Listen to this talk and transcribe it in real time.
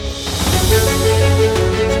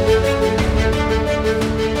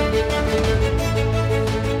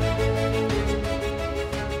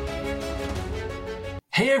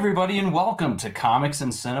everybody, and welcome to Comics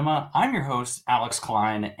and Cinema. I'm your host, Alex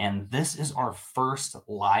Klein, and this is our first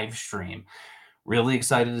live stream. Really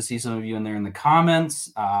excited to see some of you in there in the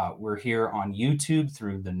comments. We're here on YouTube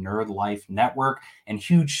through the Nerd Life Network, and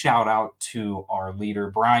huge shout out to our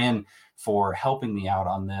leader, Brian, for helping me out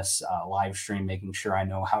on this live stream, making sure I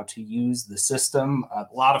know how to use the system. A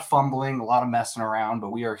lot of fumbling, a lot of messing around,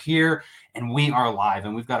 but we are here and we are live,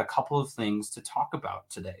 and we've got a couple of things to talk about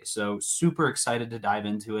today. So super excited to dive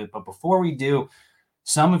into it. But before we do,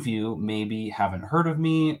 some of you maybe haven't heard of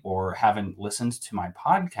me or haven't listened to my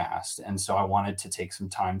podcast. And so I wanted to take some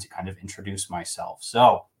time to kind of introduce myself.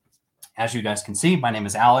 So as you guys can see, my name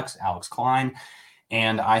is Alex Klein.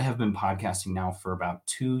 And I have been podcasting now for about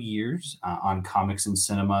 2 years on Comics and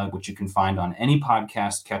Cinema, which you can find on any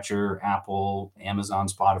podcast catcher, Apple, Amazon,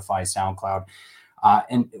 Spotify, SoundCloud.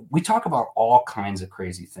 And we talk about all kinds of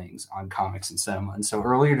crazy things on Comics and Cinema. And so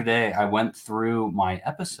earlier today, I went through my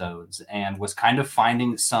episodes and was kind of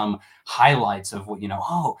finding some highlights of what,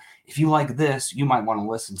 if you like this, you might want to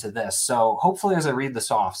listen to this. So hopefully as I read this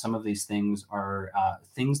off, some of these things are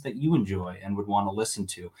things that you enjoy and would want to listen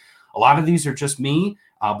to. A lot of these are just me,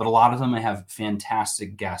 but a lot of them I have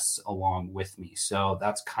fantastic guests along with me. So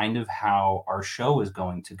that's kind of how our show is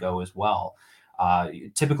going to go as well.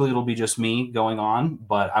 Typically it'll be just me going on,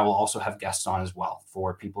 but I will also have guests on as well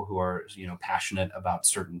for people who are, passionate about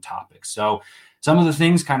certain topics. So some of the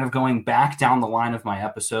things kind of going back down the line of my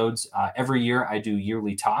episodes, every year I do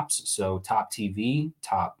yearly tops. So top TV,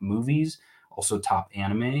 top movies, also top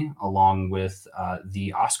anime, along with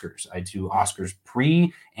the Oscars. I do Oscars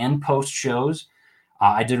pre and post shows.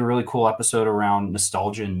 I did a really cool episode around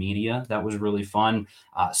nostalgia and media. That was really fun.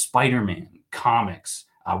 Spider-Man, comics.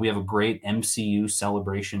 We have a great MCU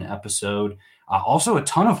celebration episode. Also a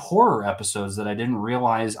ton of horror episodes that I didn't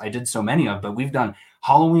realize I did so many of, but we've done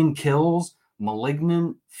Halloween Kills,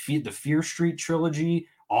 Malignant, the Fear Street trilogy,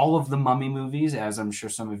 all of the Mummy movies, as I'm sure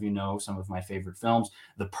some of you know, some of my favorite films,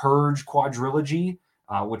 the Purge quadrilogy,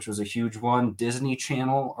 which was a huge one, Disney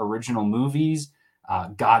Channel original movies,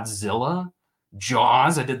 Godzilla,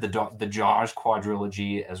 Jaws. I did the Jaws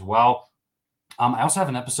quadrilogy as well. I also have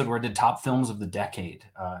an episode where I did top films of the decade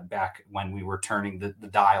back when we were turning the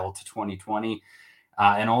dial to 2020,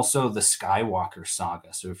 and also the Skywalker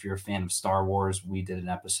saga. So if you're a fan of Star Wars, we did an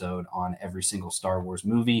episode on every single Star Wars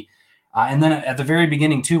movie. And then at the very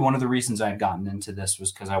beginning, too, one of the reasons I had gotten into this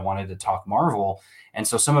was because I wanted to talk Marvel. And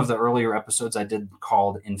so some of the earlier episodes I did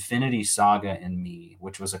called Infinity Saga and Me,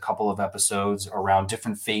 which was a couple of episodes around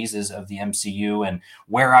different phases of the MCU and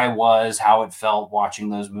where I was, how it felt watching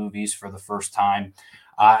those movies for the first time.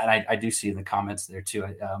 And I do see in the comments there, too.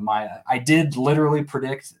 I did literally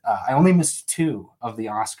predict, I only missed 2 of the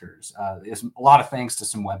Oscars. There's a lot of thanks to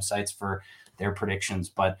some websites for their predictions,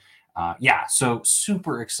 but so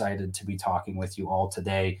super excited to be talking with you all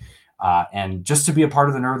today. And just to be a part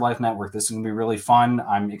of the Nerd Life Network, this is going to be really fun.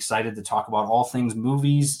 I'm excited to talk about all things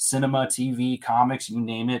movies, cinema, TV, comics, you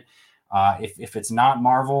name it. If it's not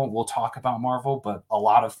Marvel, we'll talk about Marvel, but a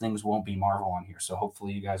lot of things won't be Marvel on here. So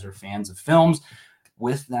hopefully you guys are fans of films.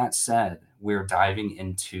 With that said, we're diving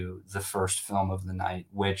into the first film of the night,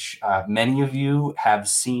 which many of you have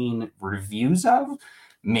seen reviews of.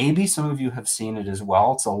 Maybe some of you have seen it as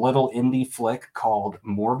well. It's a little indie flick called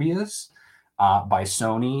Morbius by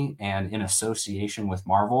Sony and in association with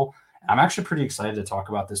Marvel. I'm actually pretty excited to talk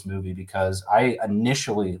about this movie because I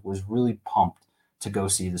initially was really pumped to go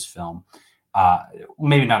see this film.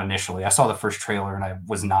 Maybe not initially. I saw the first trailer and I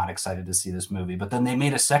was not excited to see this movie. But then they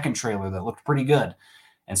made a second trailer that looked pretty good.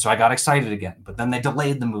 And so I got excited again, but then they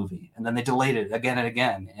delayed the movie and then they delayed it again and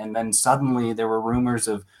again. And then suddenly there were rumors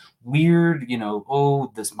of weird,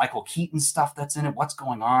 this Michael Keaton stuff that's in it. What's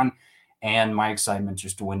going on? And my excitement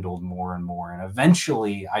just dwindled more and more. And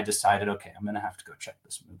eventually I decided, okay, I'm going to have to go check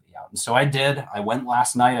this movie out. And so I did. I went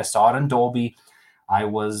last night. I saw it in Dolby. I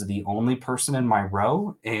was the only person in my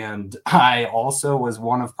row. And I also was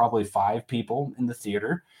one of probably 5 people in the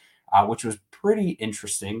theater, which was pretty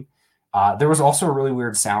interesting. There was also a really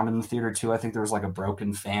weird sound in the theater, too. I think there was like a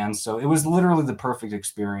broken fan. So it was literally the perfect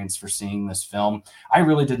experience for seeing this film. I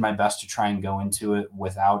really did my best to try and go into it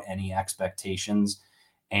without any expectations.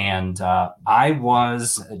 And I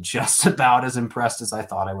was just about as impressed as I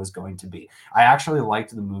thought I was going to be. I actually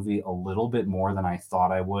liked the movie a little bit more than I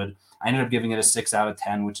thought I would. I ended up giving it a 6 out of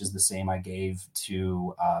 10, which is the same I gave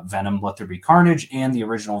to Venom, Let There Be Carnage and the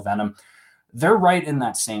original Venom. They're right in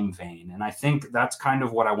that same vein. And I think that's kind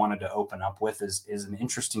of what I wanted to open up with is an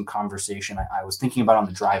interesting conversation I was thinking about on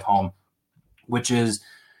the drive home, which is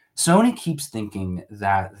Sony keeps thinking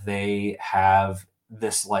that they have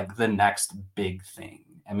this like the next big thing.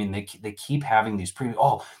 I mean, they keep having these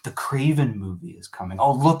oh, the Craven movie is coming.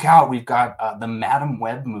 Oh, look out, we've got the Madam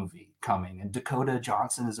Web movie coming, and Dakota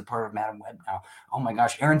Johnson is a part of Madam Web now. Oh my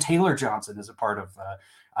gosh, Aaron Taylor Johnson is a part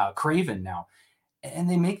of Craven now. And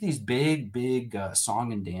they make these big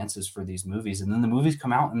song and dances for these movies, and then the movies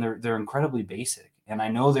come out and they're incredibly basic. And I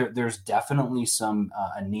know there's definitely some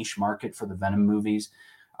a niche market for the Venom movies,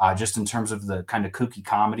 just in terms of the kind of kooky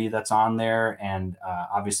comedy that's on there, and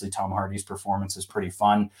obviously Tom Hardy's performance is pretty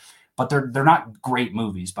fun, but they're not great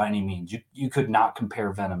movies by any means. You could not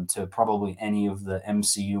compare Venom to probably any of the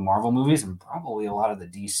MCU Marvel movies, and probably a lot of the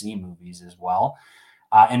DC movies as well.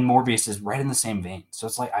 And Morbius is right in the same vein. So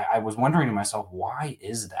it's like I was wondering to myself, why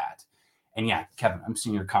is that? And yeah, Kevin, I'm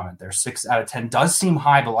seeing your comment there. 6 out of 10 does seem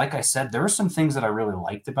high, but like I said, there are some things that I really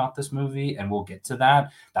liked about this movie, and we'll get to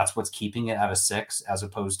that. That's what's keeping it at a 6, as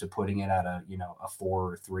opposed to putting it at a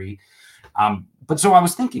 4 or 3. But so I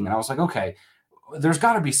was thinking, and I was like, okay, there's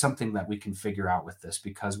got to be something that we can figure out with this,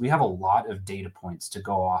 because we have a lot of data points to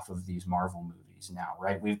go off of these Marvel movies now,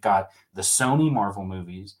 right? We've got the Sony Marvel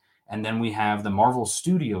movies, and then we have the Marvel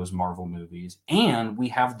Studios Marvel movies, and we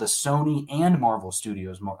have the Sony and Marvel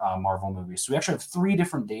Studios Marvel movies. So we actually have 3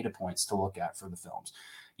 different data points to look at for the films.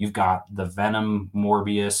 You've got the Venom,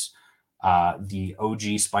 Morbius, the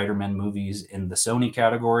OG Spider-Man movies in the Sony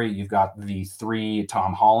category. You've got the 3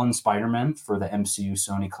 Tom Holland Spider-Man for the MCU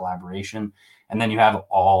Sony collaboration. And then you have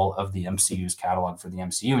all of the MCU's catalog for the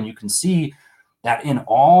MCU. And you can see that in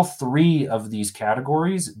all 3 of these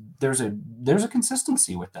categories, there's a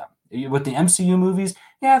consistency with them. With the MCU movies,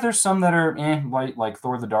 yeah, there's some that are like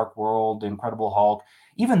Thor: The Dark World, Incredible Hulk.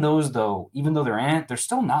 Even those, though, even though they're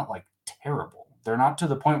still not like terrible. They're not to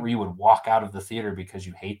the point where you would walk out of the theater because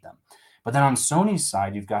you hate them. But then on Sony's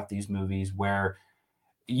side, you've got these movies where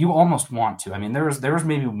you almost want to. I mean, there was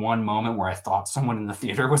maybe one moment where I thought someone in the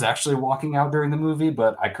theater was actually walking out during the movie,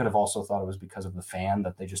 but I could have also thought it was because of the fan,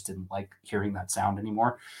 that they just didn't like hearing that sound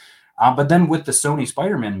anymore. But then with the Sony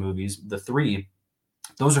Spider-Man movies, the 3,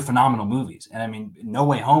 those are phenomenal movies. And I mean, No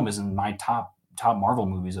Way Home is in my top Marvel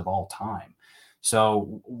movies of all time.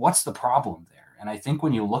 So what's the problem there? And I think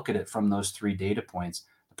when you look at it from those 3 data points,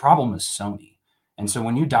 the problem is Sony. And so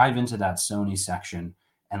when you dive into that Sony section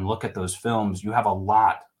and look at those films, you have a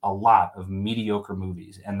lot of mediocre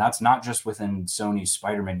movies. And that's not just within Sony's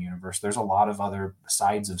Spider-Man universe. There's a lot of other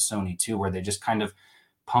sides of Sony too, where they just kind of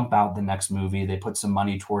pump out the next movie, they put some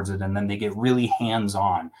money towards it, and then they get really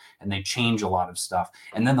hands-on and they change a lot of stuff.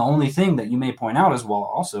 And then the only thing that you may point out is, well,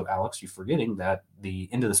 also, Alex, you're forgetting that the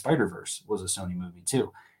Into the Spider-Verse was a Sony movie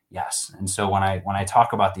too. Yes. And so when I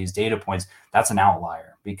talk about these data points, that's an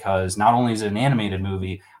outlier, because not only is it an animated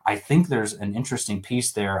movie, I think there's an interesting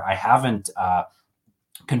piece there. I haven't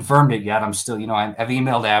confirmed it yet. I'm still, I've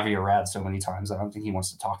emailed Avi Arad so many times. I don't think he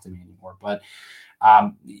wants to talk to me anymore. But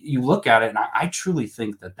you look at it, and I truly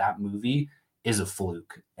think that movie is a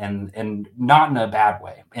fluke, and not in a bad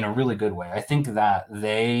way, in a really good way. I think that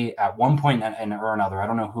they, at one point or another, I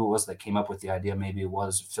don't know who it was that came up with the idea. Maybe it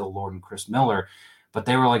was Phil Lord and Chris Miller, but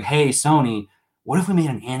they were like, hey, Sony, what if we made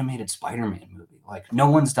an animated Spider-Man movie? Like, no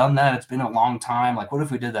one's done that. It's been a long time. Like, what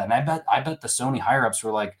if we did that? And I bet the Sony higher-ups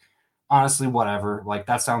were like, honestly, whatever. Like,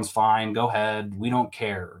 that sounds fine. Go ahead. We don't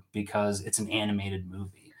care, because it's an animated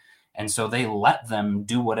movie. And so they let them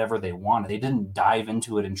do whatever they wanted. They didn't dive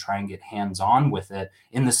into it and try and get hands-on with it,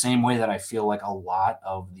 in the same way that I feel like a lot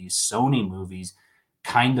of these Sony movies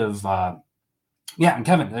kind of, yeah, and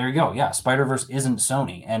Kevin, there you go. Yeah, Spider-Verse isn't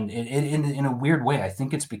Sony. And it in a weird way, I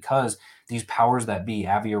think it's because these powers that be,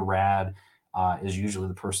 Avi Arad is usually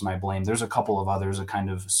the person I blame. There's a couple of others, a kind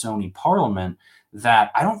of Sony parliament,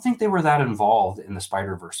 that I don't think they were that involved in the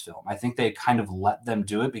Spider-Verse film. I think they kind of let them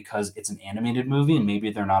do it because it's an animated movie, and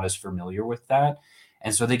maybe they're not as familiar with that.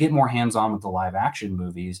 And so they get more hands-on with the live action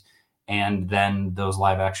movies. And then those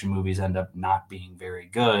live action movies end up not being very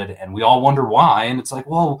good. And we all wonder why. And it's like,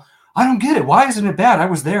 well, I don't get it. Why isn't it bad? I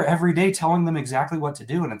was there every day telling them exactly what to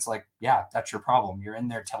do. And it's like, yeah, that's your problem. You're in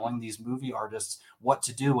there telling these movie artists what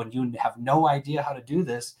to do, and you have no idea how to do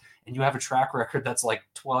this. And you have a track record that's like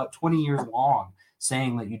 20 years long,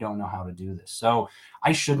 saying that you don't know how to do this. So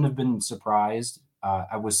I shouldn't have been surprised.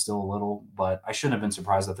 I was still a little, but I shouldn't have been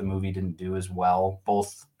surprised that the movie didn't do as well,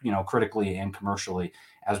 both, critically and commercially,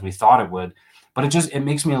 as we thought it would. But it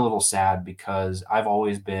makes me a little sad, because I've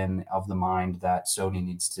always been of the mind that Sony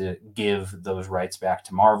needs to give those rights back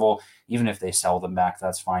to Marvel. Even if they sell them back,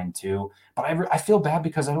 that's fine too. But I feel bad,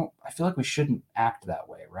 because I feel like we shouldn't act that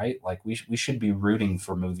way, right? Like we should be rooting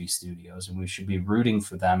for movie studios, and we should be rooting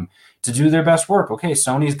for them to do their best work. Okay,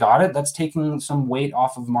 Sony's got it. That's taking some weight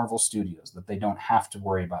off of Marvel Studios, that they don't have to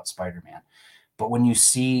worry about Spider-Man. But when you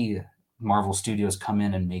see Marvel Studios come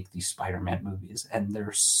in and make these Spider-Man movies, and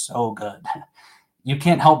they're so good. You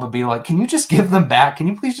can't help but be like, can you just give them back? Can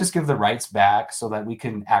you please just give the rights back so that we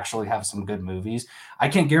can actually have some good movies? I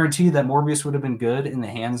can't guarantee that Morbius would have been good in the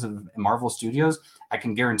hands of Marvel Studios. I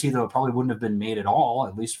can guarantee, though, it probably wouldn't have been made at all,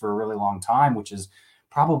 at least for a really long time, which is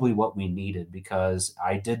probably what we needed, because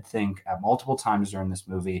I did think at multiple times during this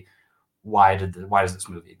movie, why does this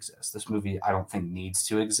movie exist? This movie, I don't think, needs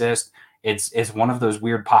to exist. It's one of those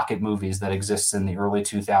weird pocket movies that exists in the early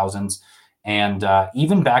 2000s. And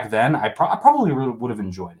even back then, I probably would have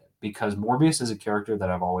enjoyed it, because Morbius is a character that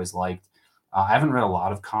I've always liked. I haven't read a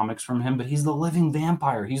lot of comics from him, but he's the living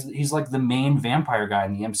vampire. He's like the main vampire guy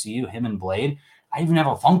in the MCU, him and Blade. I even have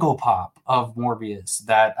a Funko Pop of Morbius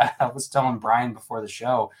that I was telling Brian before the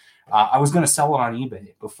show. I was going to sell it on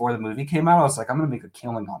eBay before the movie came out. I was like, I'm going to make a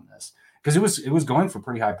killing on this, because it was going for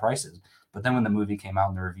pretty high prices. But then when the movie came out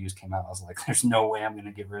and the reviews came out, I was like, there's no way I'm going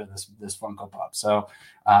to get rid of this Funko Pop. So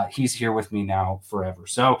he's here with me now forever.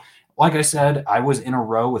 So like I said, I was in a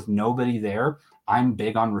row with nobody there. I'm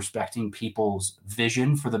big on respecting people's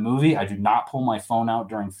vision for the movie. I do not pull my phone out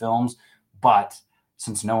during films, but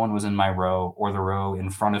since no one was in my row or the row in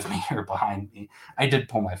front of me or behind me, I did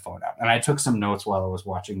pull my phone out. And I took some notes while I was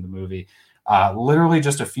watching the movie. Literally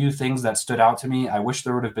just a few things that stood out to me. I wish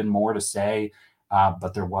there would have been more to say,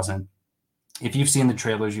 but there wasn't. If you've seen the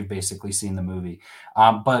trailers, you've basically seen the movie.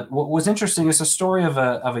 But what was interesting is a story of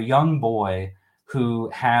a young boy who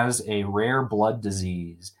has a rare blood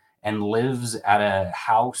disease and lives at a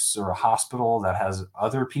house or a hospital that has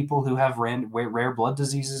other people who have rare blood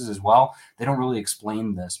diseases as well. They don't really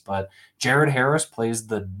explain this, but Jared Harris plays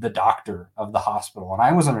the doctor of the hospital. And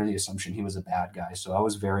I was under the assumption he was a bad guy, so I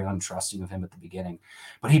was very untrusting of him at the beginning.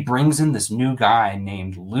 But he brings in this new guy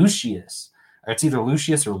named Lucius. It's either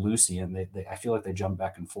Lucius or Lucy, and I feel like they jump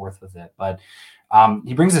back and forth with it. But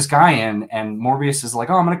he brings this guy in, and Morbius is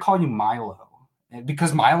like, oh, I'm going to call you Milo.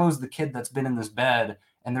 Because Milo's the kid that's been in this bed,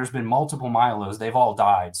 and there's been multiple Milos. They've all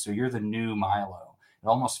died, so you're the new Milo. It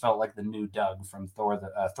almost felt like the new Doug from Thor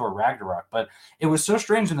Ragnarok. But it was so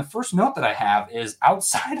strange. And the first note that I have is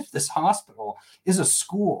outside of this hospital is a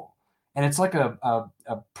school. And it's like a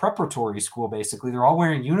preparatory school, basically. They're all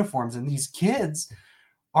wearing uniforms, and these kids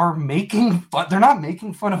are making fun. They're not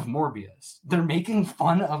making fun of Morbius. They're making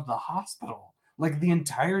fun of the hospital. Like the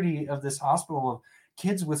entirety of this hospital of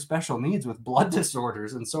kids with special needs, with blood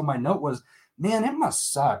disorders. And so my note was, man, it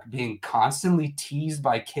must suck being constantly teased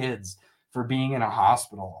by kids for being in a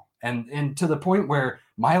hospital. And to the point where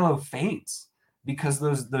Milo faints because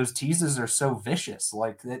those teases are so vicious.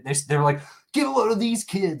 Like they're like, get a load of these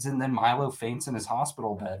kids. And then Milo faints in his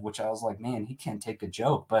hospital bed, which I was like, man, he can't take a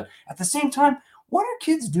joke. But at the same time, what are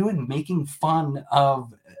kids doing making fun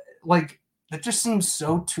of? Like, that just seems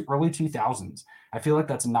so early 2000s. I feel like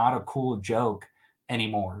that's not a cool joke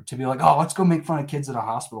anymore, to be like, oh, let's go make fun of kids at a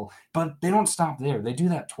hospital. But they don't stop there. They do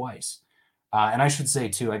that twice. And I should say,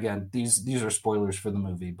 too, again, these are spoilers for the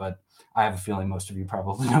movie, but I have a feeling most of you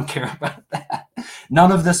probably don't care about that.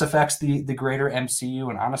 None of this affects the greater MCU,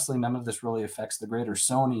 and honestly, none of this really affects the greater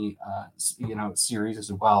Sony, series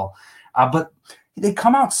as well. But they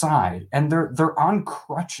come outside, and they're on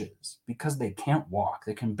crutches because they can't walk.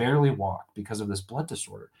 They can barely walk because of this blood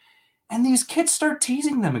disorder. And these kids start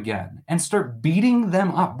teasing them again and start beating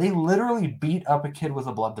them up. They literally beat up a kid with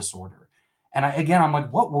a blood disorder. And I'm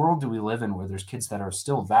like, what world do we live in where there's kids that are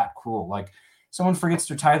still that cruel? Like, someone forgets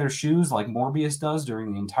to tie their shoes like Morbius does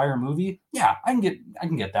during the entire movie. Yeah, I can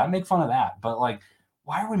get that. Make fun of that. But like,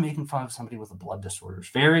 why are we making fun of somebody with a blood disorder? It's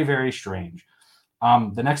very, very strange.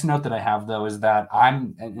 The next note that I have, though, is that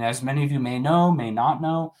and as many of you may know, may not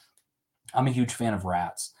know, I'm a huge fan of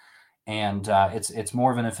rats. And it's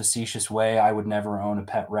more of in a facetious way. I would never own a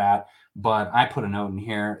pet rat, but I put a note in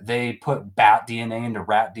here. They put bat DNA into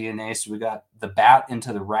rat DNA, so we got the bat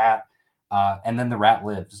into the rat, and then the rat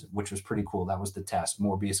lives, which was pretty cool. That was the test.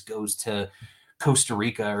 Morbius goes to Costa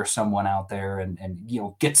Rica or someone out there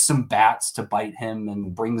and gets some bats to bite him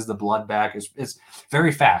and brings the blood back. It's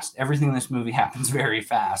very fast. Everything in this movie happens very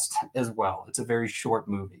fast as well. It's a very short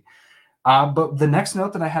movie. But the next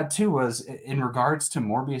note that I had too was in regards to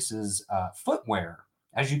Morbius's footwear.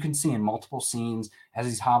 As you can see in multiple scenes, as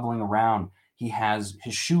he's hobbling around, his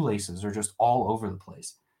shoelaces are just all over the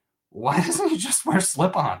place. Why doesn't he just wear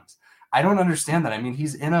slip-ons? I don't understand that. I mean,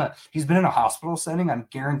 he's been in a hospital setting. I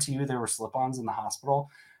guarantee you there were slip-ons in the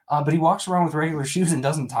hospital, but he walks around with regular shoes and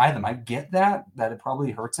doesn't tie them. I get that it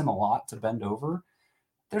probably hurts him a lot to bend over.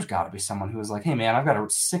 There's got to be someone who is like, hey man, I've got a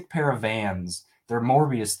sick pair of Vans. They're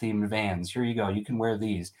Morbius themed Vans. Here you go. You can wear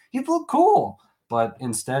these. He'd look cool. But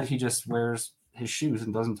instead he just wears his shoes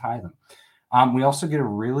and doesn't tie them. We also get a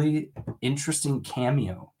really interesting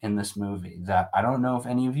cameo in this movie that I don't know if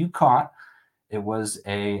any of you caught. It was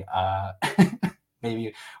a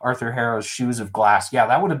maybe Arthur Harrow's Shoes of Glass. Yeah,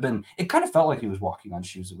 that would have been. It kind of felt like he was walking on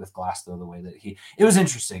shoes with glass, though. The way that it was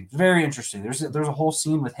interesting, very interesting. There's a whole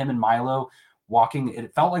scene with him and Milo walking.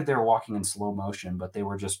 It felt like they were walking in slow motion, but they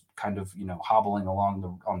were just kind of hobbling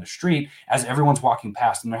along on the street as everyone's walking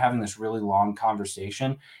past, and they're having this really long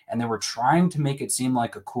conversation. And they were trying to make it seem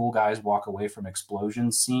like a cool guys walk away from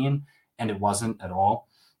explosion scene, and it wasn't at all.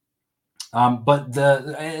 But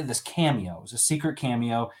this cameo is a secret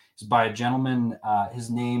cameo. It's by a gentleman. His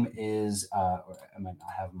name is I might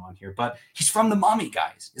not have him on here, but he's from The Mummy,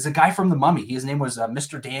 guys. Is a guy from The Mummy. His name was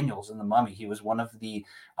Mr. Daniels in The Mummy. He was one of the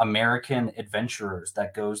American adventurers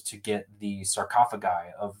that goes to get the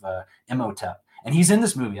sarcophagi of Imhotep, and he's in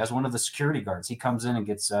this movie as one of the security guards. He comes in and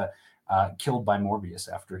gets killed by Morbius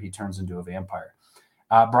after he turns into a vampire.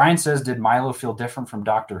 Brian says, "Did Milo feel different from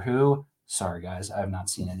Doctor Who?" Sorry, guys, I have not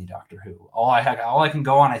seen any Doctor Who. All I can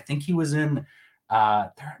go on. I think he was in.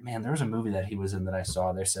 There was a movie that he was in that I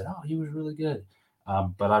saw. They said, "Oh, he was really good,"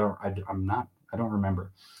 but I don't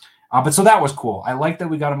remember. But so that was cool. I like that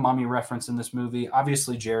we got a Mummy reference in this movie.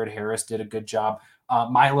 Obviously, Jared Harris did a good job.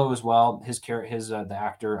 Milo as well. The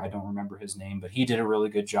actor, I don't remember his name, but he did a really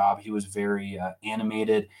good job. He was very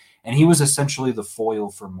animated, and he was essentially the foil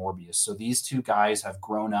for Morbius. So these two guys have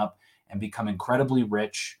grown up and become incredibly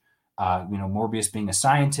rich. Morbius being a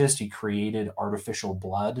scientist, he created artificial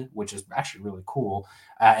blood, which is actually really cool.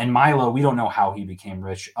 And Milo, we don't know how he became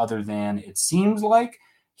rich, other than it seems like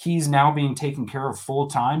he's now being taken care of full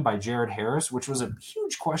time by Jared Harris, which was a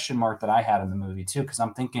huge question mark that I had in the movie too, because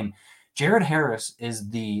I'm thinking Jared Harris is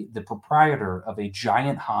the proprietor of a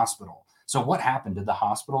giant hospital. So what happened? Did the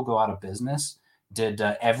hospital go out of business? Did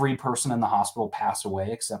every person in the hospital pass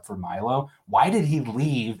away except for Milo? Why did he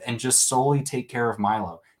leave and just solely take care of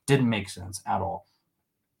Milo? Didn't make sense at all.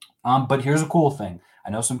 But here's a cool thing. I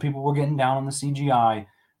know some people were getting down on the CGI.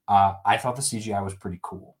 I thought the CGI was pretty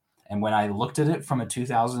cool. And when I looked at it from a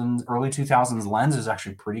early 2000s lens, is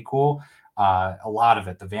actually pretty cool. A lot of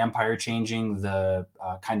it, the vampire changing, the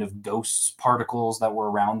kind of ghost particles that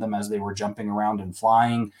were around them as they were jumping around and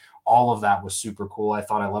flying, all of that was super cool.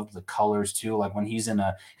 I loved the colors too. Like when he's in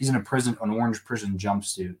a prison, an orange prison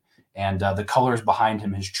jumpsuit, and the colors behind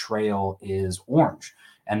him, his trail is orange.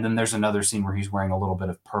 And then there's another scene where he's wearing a little bit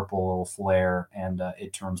of purple, a little flare, and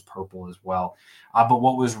it turns purple as well. But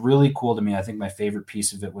what was really cool to me, I think my favorite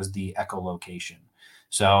piece of it was the echolocation.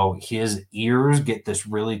 So his ears get this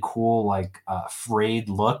really cool, like frayed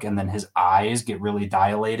look, and then his eyes get really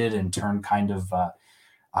dilated and turn kind of.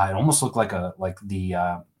 It almost looked like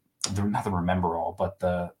the not the Remember All, but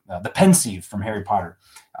the Pensieve from Harry Potter.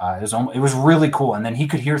 It was really cool, and then he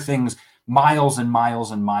could hear things miles and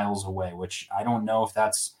miles and miles away, which I don't know if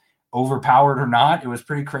that's overpowered or not. It was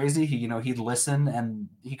pretty crazy. He'd listen and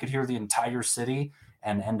he could hear the entire city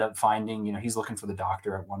and end up finding, he's looking for the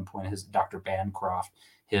doctor at one point, his Dr. Bancroft,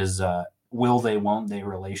 his will they, won't they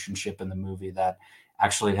relationship in the movie that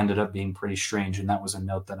actually ended up being pretty strange. And that was a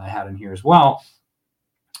note that I had in here as well.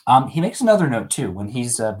 He makes another note too, when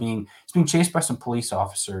he's being chased by some police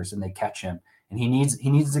officers and they catch him, and he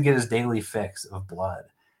needs to get his daily fix of blood.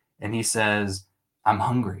 And he says, "I'm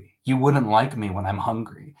hungry. You wouldn't like me when I'm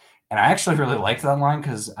hungry." And I actually really liked that line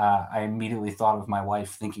because I immediately thought of my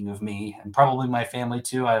wife thinking of me, and probably my family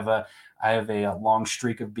too. I have a long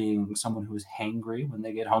streak of being someone who's hangry when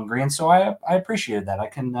they get hungry, and so I appreciated that. I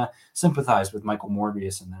can sympathize with Michael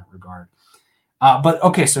Morbius in that regard. But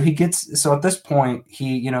okay, so at this point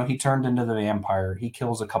he turned into the vampire. He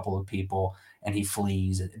kills a couple of people and he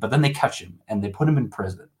flees, but then they catch him and they put him in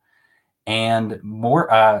prison. And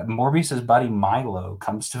Morbius's buddy Milo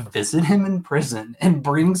comes to visit him in prison and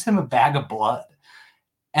brings him a bag of blood.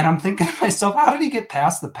 And I'm thinking to myself, how did he get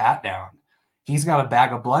past the pat down? He's got a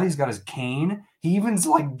bag of blood. He's got his cane. He even's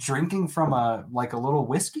like drinking from a little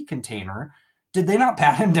whiskey container. Did they not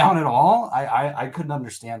pat him down at all? I couldn't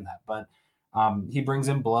understand that. But he brings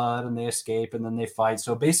in blood and they escape and then they fight.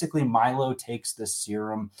 So basically Milo takes this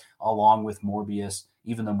serum along with Morbius,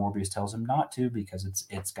 even though Morbius tells him not to because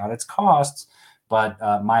it's got its costs. But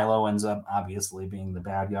Milo ends up obviously being the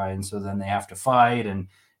bad guy. And so then they have to fight and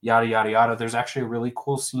yada, yada, yada. There's actually a really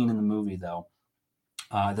cool scene in the movie, though.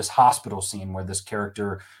 This hospital scene where this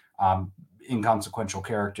character, inconsequential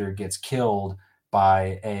character, gets killed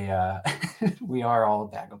by a we are all a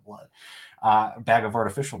bag of blood. Bag of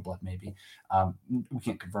artificial blood, maybe. We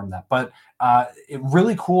can't confirm that. But it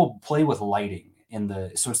really cool play with lighting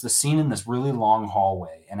so it's the scene in this really long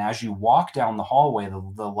hallway, and as you walk down the hallway,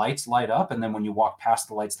 the lights light up, and then when you walk past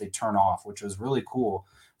the lights, they turn off, which was really cool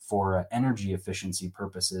for energy efficiency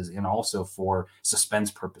purposes and also for suspense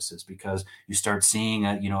purposes, because you start seeing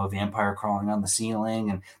a vampire crawling on the ceiling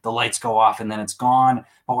and the lights go off and then it's gone.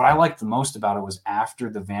 But what I liked the most about it was after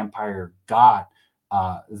the vampire got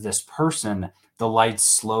this person, the lights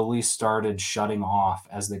slowly started shutting off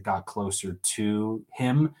as they got closer to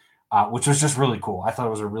him, which was just really cool. I thought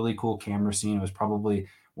it was a really cool camera scene. It was probably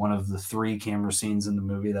one of the 3 camera scenes in the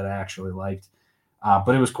movie that I actually liked.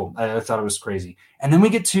 But it was cool. I thought it was crazy. And then we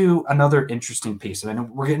get to another interesting piece. And I know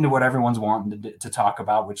we're getting to what everyone's wanting to talk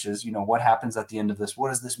about, which is, what happens at the end of this? What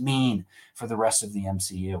does this mean for the rest of the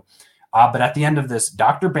MCU? But at the end of this,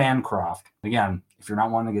 Dr. Bancroft, again, if you're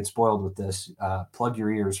not wanting to get spoiled with this, plug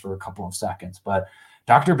your ears for a couple of seconds. But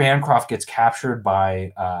Dr. Bancroft gets captured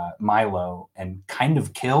by Milo and kind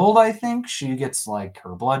of killed, I think. She gets like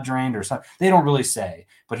her blood drained or something. They don't really say.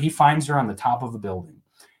 But he finds her on the top of a building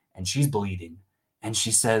and she's bleeding. And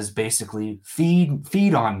she says, basically,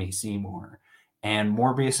 feed on me, Seymour. And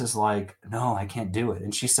Morbius is like, no, I can't do it.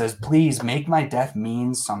 And she says, please make my death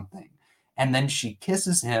mean something. And then she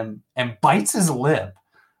kisses him and bites his lip,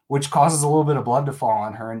 which causes a little bit of blood to fall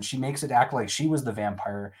on her. And she makes it act like she was the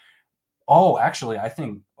vampire. Oh, actually,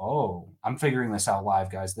 I'm figuring this out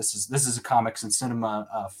live, guys. This is a comics and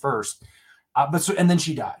cinema first. And then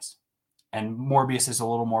she dies. And Morbius is a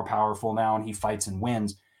little more powerful now, and he fights and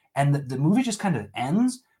wins. And the movie just kind of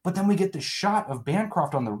ends, but then we get this shot of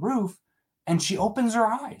Bancroft on the roof, and she opens her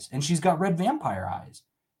eyes, and she's got red vampire eyes.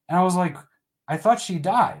 And I was like, I thought she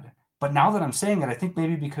died. But now that I'm saying it, I think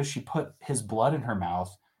maybe because she put his blood in her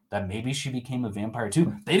mouth, that maybe she became a vampire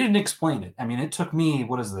too. They didn't explain it. I mean, it took me,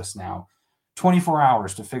 what is this now? 24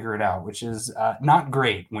 hours to figure it out, which is not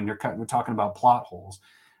great when you're talking about plot holes.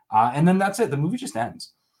 And then that's it. The movie just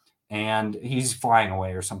ends. And he's flying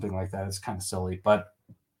away or something like that. It's kind of silly. But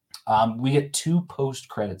we get 2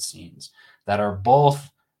 post-credit scenes that are both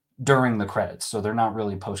during the credits, so they're not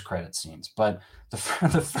really post-credit scenes. But the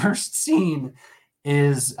first scene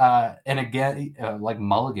is, and again, like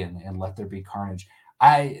Mulligan and Let There Be Carnage.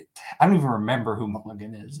 I don't even remember who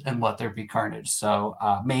Mulligan is and Let There Be Carnage. So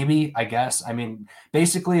maybe, I guess. I mean,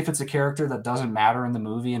 basically, if it's a character that doesn't matter in the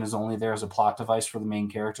movie and is only there as a plot device for the main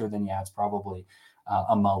character, then yeah, it's probably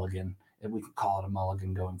a Mulligan. We could call it a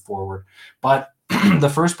Mulligan going forward. But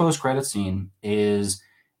the first post-credit scene is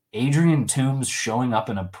Adrian Toomes showing up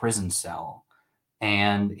in a prison cell.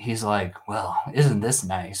 And he's like, well, isn't this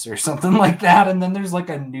nice? Or something like that. And then there's like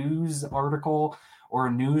a news article or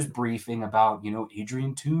a news briefing about,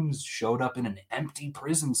 Adrian Toomes showed up in an empty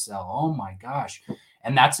prison cell. Oh my gosh.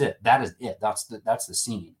 And that's it. That is it. That's the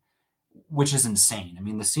scene, which is insane. I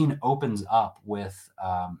mean, the scene opens up with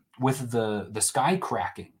the sky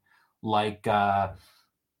cracking, like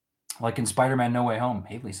in Spider-Man No Way Home.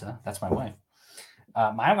 Hey, Lisa, that's my wife.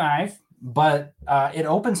 My wife. But it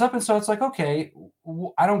opens up, and so it's like, okay,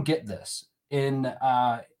 I don't get this. In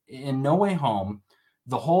No Way Home,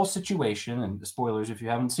 the whole situation, and spoilers if you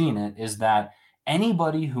haven't seen it, is that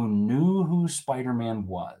anybody who knew who Spider-Man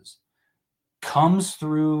was comes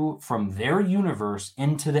through from their universe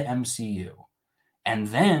into the MCU. And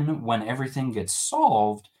then when everything gets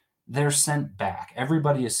solved, they're sent back.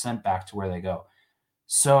 Everybody is sent back to where they go.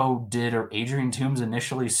 So did Adrian Toomes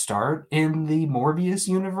initially start in the Morbius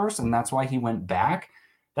universe, and that's why he went back?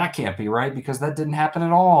 That can't be right, because that didn't happen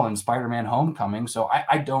at all in Spider-Man Homecoming. So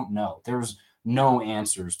I don't know. There's no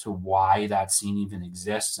answers to why that scene even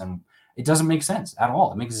exists, and it doesn't make sense at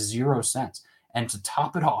all. It makes 0 sense. And to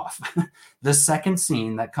top it off, the second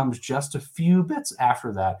scene that comes just a few bits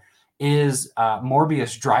after that is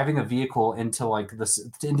Morbius driving a vehicle into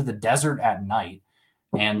the desert at night.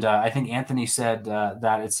 And I think Anthony said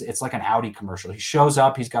that it's like an Audi commercial. He shows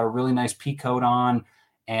up, he's got a really nice pea coat on,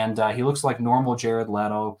 and he looks like normal Jared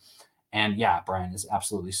Leto. And yeah, Brian is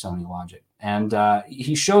absolutely Sony logic. And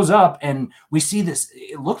he shows up, and we see this.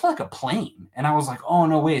 It looked like a plane, and I was like, "Oh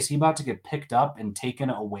no way! Is he about to get picked up and taken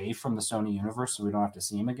away from the Sony universe so we don't have to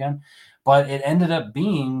see him again?" But it ended up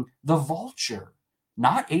being the Vulture.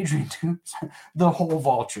 Not Adrian Toomes, the whole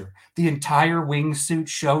Vulture. The entire wingsuit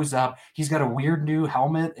shows up. He's got a weird new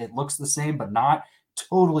helmet. It looks the same, but not.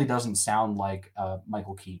 Totally doesn't sound like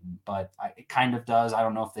Michael Keaton, but it kind of does. I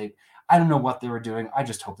don't know what they were doing. I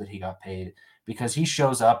just hope that he got paid, because he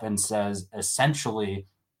shows up and says, essentially,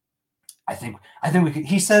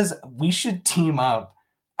 he says we should team up.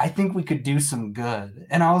 I think we could do some good.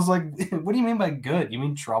 And I was like, what do you mean by good? You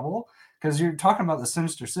mean trouble? Because you're talking about the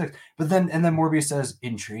Sinister Six. But then Morbius says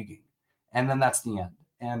intriguing. And then that's the end.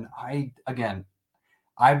 And I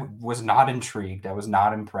was not intrigued. I was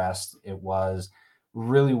not impressed. It was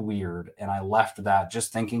really weird. And I left that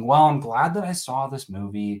just thinking, well, I'm glad that I saw this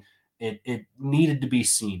movie. It needed to be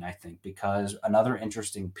seen, I think, because another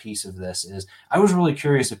interesting piece of this is I was really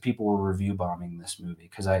curious if people were review bombing this movie,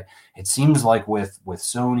 because it seems like with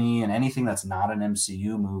Sony and anything that's not an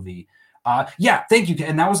MCU movie. Yeah, thank you.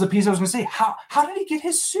 And that was the piece I was going to say. How did he get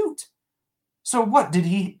his suit? So what did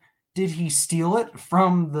he steal it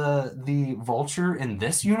from the Vulture in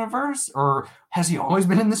this universe, or has he always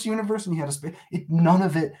been in this universe and he had a space? None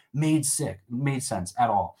of it made sense at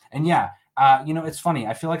all. And yeah, it's funny.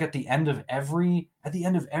 I feel like at the end of every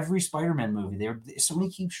Spider-Man movie,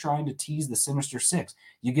 Sony keeps trying to tease the Sinister Six.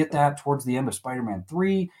 You get that towards the end of Spider-Man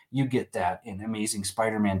 3. You get that in Amazing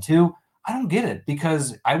Spider-Man 2. I don't get it,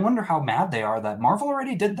 because I wonder how mad they are that Marvel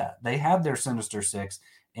already did that. They had their Sinister Six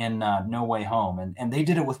in No Way Home, and they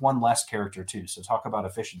did it with one less character too. So talk about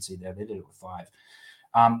efficiency there. They did it with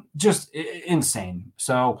 5. Just insane.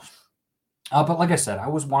 So, but like I said, I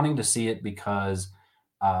was wanting to see it because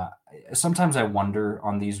sometimes I wonder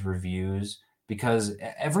on these reviews, because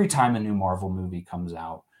every time a new Marvel movie comes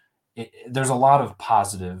out, there's a lot of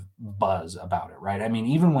positive buzz about it, right? I mean,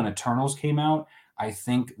 even when Eternals came out, I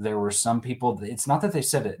think there were some people, it's not that they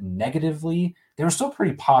said it negatively, they were still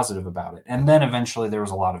pretty positive about it. And then eventually there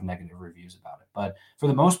was a lot of negative reviews about it. But for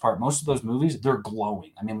the most part, most of those movies, they're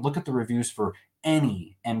glowing. I mean, look at the reviews for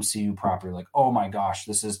any MCU property. Like, oh my gosh,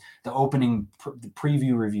 this is the opening the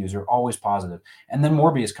preview reviews are always positive. And then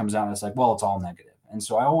Morbius comes out and it's like, well, it's all negative. And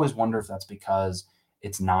so I always wonder if that's because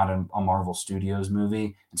it's not a Marvel Studios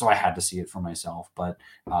movie. And so I had to see it for myself, but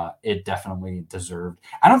it definitely deserved.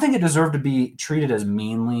 I don't think it deserved to be treated as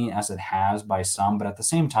meanly as it has by some, but at the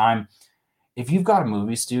same time, if you've got a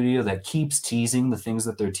movie studio that keeps teasing the things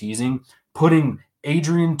that they're teasing, putting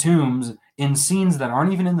Adrian Toomes in scenes that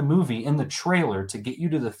aren't even in the movie, in the trailer to get you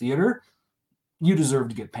to the theater, you deserve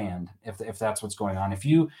to get panned if that's what's going on.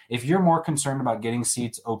 If you're more concerned about getting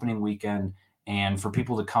seats opening weekend and for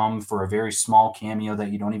people to come for a very small cameo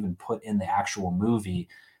that you don't even put in the actual movie,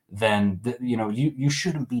 then you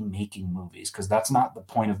shouldn't be making movies, because that's not the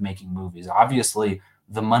point of making movies. Obviously,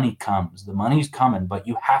 the money's coming, but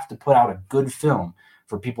you have to put out a good film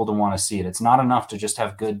for people to want to see it. It's not enough to just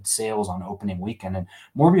have good sales on opening weekend. And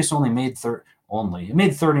Morbius only made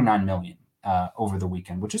 39 million over the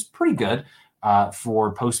weekend, which is pretty good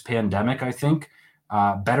for post-pandemic, I think.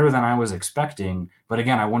 Better than I was expecting. But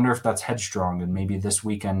again, I wonder if that's headstrong, and maybe this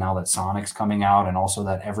weekend, now that Sonic's coming out and also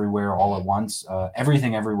that Everywhere All at Once,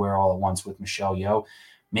 Everything Everywhere All at Once with Michelle Yeoh,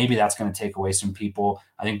 maybe that's going to take away some people.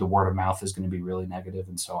 I think the word of mouth is going to be really negative.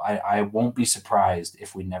 And so I won't be surprised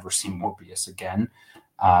if we never see Morbius again.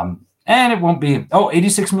 And it won't be,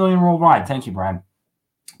 86 million worldwide. Thank you, Brian.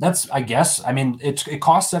 That's, I guess, I mean, it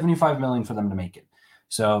cost 75 million for them to make it.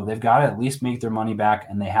 So they've got to at least make their money back,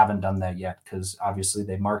 and they haven't done that yet, because obviously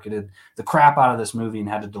they marketed the crap out of this movie and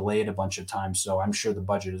had to delay it a bunch of times. So I'm sure the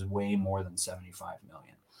budget is way more than 75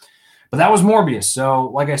 million. But that was Morbius. So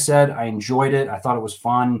like I said, I enjoyed it. I thought it was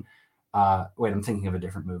fun. Wait, I'm thinking of a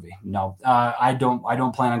different movie. No, I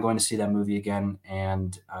don't plan on going to see that movie again.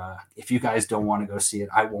 And if you guys don't want to go see it,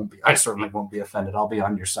 I certainly won't be offended. I'll be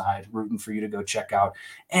on your side, rooting for you to go check out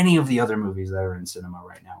any of the other movies that are in cinema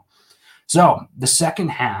right now. So the second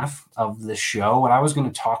half of the show, what I was going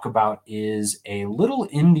to talk about is a little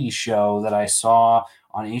indie show that I saw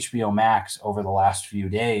on HBO Max over the last few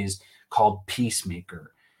days called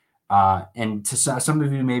Peacemaker. And to some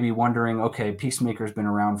of you may be wondering, okay, Peacemaker's been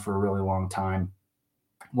around for a really long time.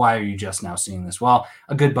 Why are you just now seeing this? Well,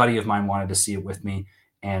 a good buddy of mine wanted to see it with me,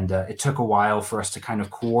 and it took a while for us to kind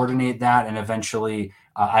of coordinate that, and eventually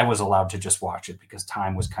I was allowed to just watch it because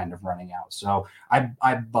time was kind of running out. So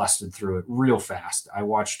I busted through it real fast.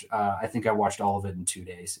 I think I watched all of it in 2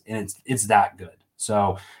 days, and it's that good.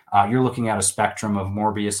 So you're looking at a spectrum of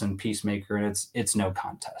Morbius and Peacemaker, and it's no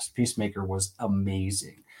contest. Peacemaker was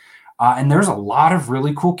amazing. And there's a lot of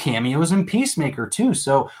really cool cameos in Peacemaker too.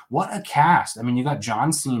 So what a cast. I mean, you got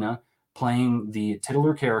John Cena playing the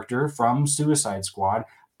titular character from Suicide Squad.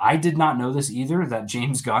 I did not know this either, that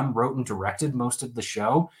James Gunn wrote and directed most of the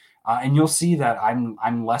show. And you'll see that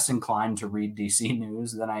I'm less inclined to read DC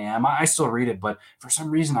news than I am. I still read it, but for some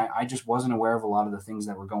reason, I just wasn't aware of a lot of the things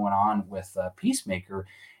that were going on with Peacemaker.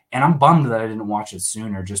 And I'm bummed that I didn't watch it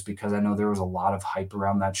sooner, just because I know there was a lot of hype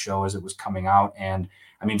around that show as it was coming out. And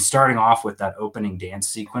I mean, starting off with that opening dance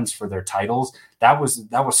sequence for their titles, that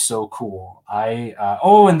was so cool.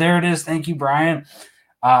 And there it is. Thank you, Brian.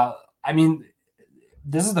 I mean,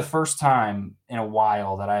 this is the first time in a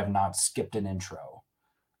while that I have not skipped an intro,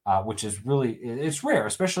 which is it's rare,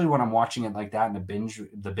 especially when I'm watching it like that in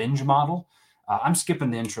the binge model. I'm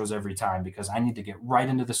skipping the intros every time because I need to get right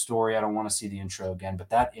into the story. I don't want to see the intro again, but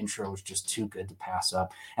that intro was just too good to pass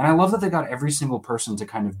up. And I love that they got every single person to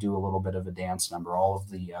kind of do a little bit of a dance number, all of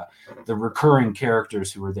the recurring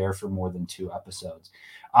characters who were there for more than 2 episodes.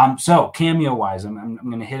 So cameo-wise, I'm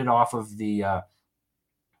going to hit it off of the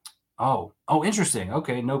Oh, interesting.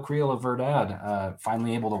 Okay, no Creel of Verdad.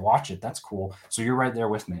 Finally able to watch it. That's cool. So you're right there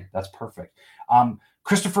with me. That's perfect.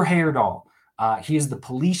 Christopher Heyerdahl. He is the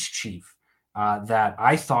police chief that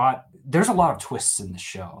I thought there's a lot of twists in the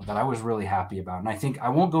show that I was really happy about. And I think I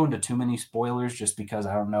won't go into too many spoilers just because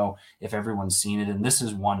I don't know if everyone's seen it. And this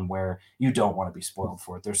is one where you don't want to be spoiled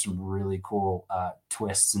for it. There's some really cool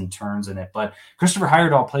twists and turns in it. But Christopher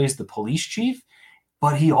Heyerdahl plays the police chief.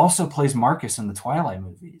 But he also plays Marcus in the Twilight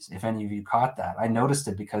movies, if any of you caught that. I noticed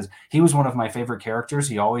it because he was one of my favorite characters.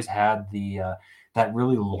 He always had that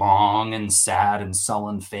really long and sad and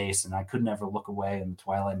sullen face, and I could never look away in the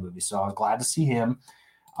Twilight movies. So I was glad to see him.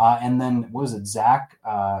 And then, what was it, Zach?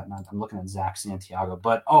 I'm looking at Zach Santiago.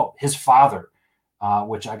 But, his father,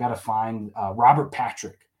 which I got to find, Robert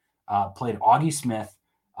Patrick, played Augie Smith,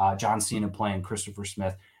 John Cena playing Christopher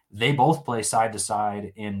Smith. They both play side to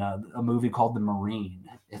side in a movie called The Marine.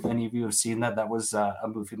 If any of you have seen that, that was a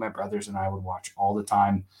movie my brothers and I would watch all the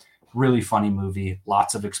time. Really funny movie,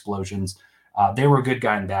 lots of explosions. They were a good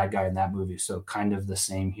guy and bad guy in that movie, so kind of the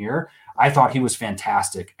same here. I thought he was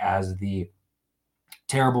fantastic as the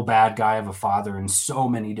terrible bad guy of a father in so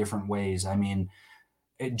many different ways. I mean,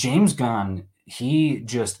 James Gunn, he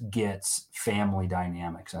just gets family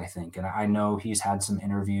dynamics, I think. And I know he's had some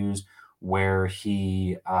interviews where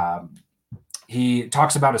he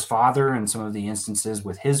talks about his father and some of the instances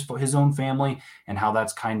with his own family and how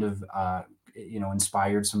that's kind of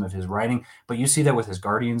inspired some of his writing. But you see that with his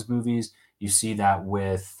Guardians movies. You see that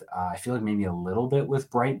with I feel like maybe a little bit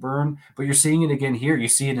with Brightburn, but you're seeing it again here. You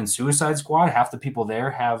see it in Suicide Squad. Half the people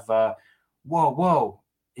there have whoa.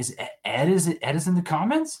 Is Ed is in the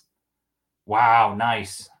comments? Wow,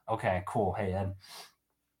 nice. Okay, cool. Hey, Ed.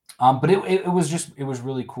 But it was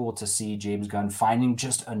really cool to see James Gunn finding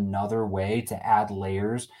just another way to add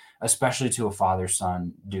layers, especially to a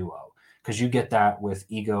father-son duo. Because you get that with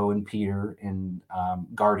Ego and Peter in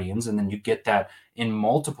Guardians, and then you get that in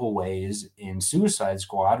multiple ways in Suicide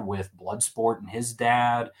Squad with Bloodsport and his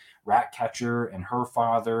dad, Ratcatcher and her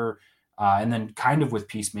father, and then kind of with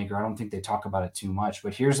Peacemaker. I don't think they talk about it too much,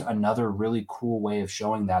 but here's another really cool way of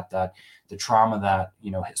showing that the trauma that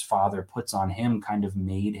his father puts on him kind of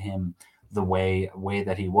made him the way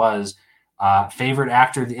that he was. Favorite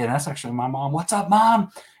actor, and that's actually my mom. What's up,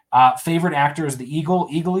 Mom? Favorite actor is the Eagle.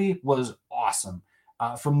 Eagly was awesome.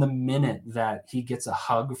 From the minute that he gets a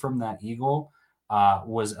hug from that eagle,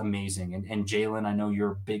 was amazing. And Jalen, I know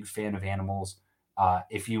you're a big fan of animals.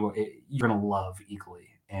 You're gonna love Eagly.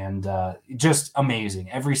 And just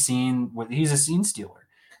amazing. Every scene, he's a scene stealer.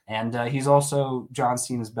 And he's also John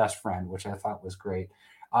Cena's best friend, which I thought was great.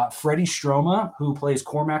 Freddie Stroma, who plays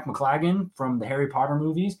Cormac McLagan from the Harry Potter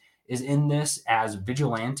movies, is in this as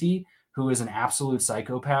Vigilante, who is an absolute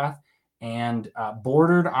psychopath and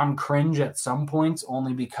bordered on cringe at some points,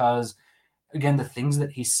 only because, again, the things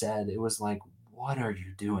that he said, it was like, what are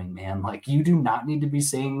you doing, man? Like, you do not need to be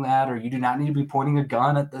saying that, or you do not need to be pointing a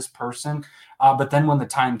gun at this person. But then when the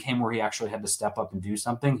time came where he actually had to step up and do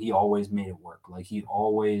something, he always made it work. Like, he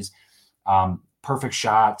always perfect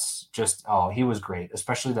shots. Just, he was great,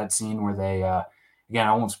 especially that scene where they, again,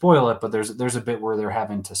 I won't spoil it, but there's a bit where they're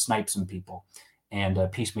having to snipe some people,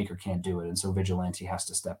 and Peacemaker can't do it. And so Vigilante has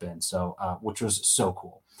to step in. So, which was so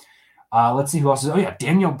cool. Let's see who else is. Oh, yeah,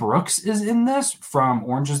 Danielle Brooks is in this from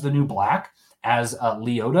Orange is the New Black as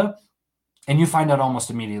Leota. And you find out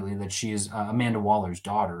almost immediately that she's Amanda Waller's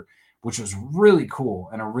daughter, which was really cool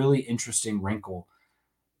and a really interesting wrinkle.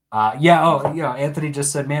 Anthony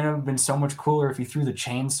just said, man, it would have been so much cooler if he threw the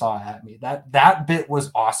chainsaw at me. That bit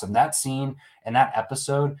was awesome. That scene and that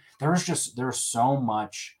episode, there's so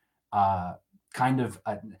much kind of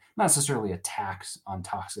not necessarily attacks on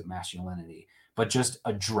toxic masculinity, but just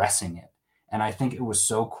addressing it. And I think it was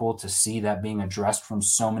so cool to see that being addressed from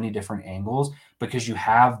so many different angles, because you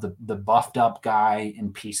have the buffed up guy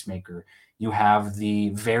in Peacemaker, you have the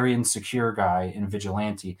very insecure guy in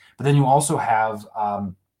Vigilante, but then you also have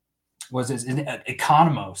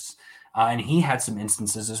Economos, and he had some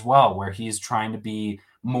instances as well where he's trying to be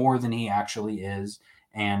more than he actually is,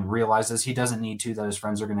 and realizes he doesn't need to, that his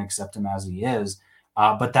friends are going to accept him as he is.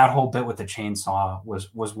 But that whole bit with the chainsaw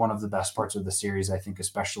was one of the best parts of the series, I think,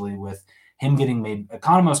 especially with him getting made.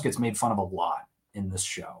 Economos gets made fun of a lot in this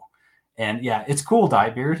show. And yeah, it's cool,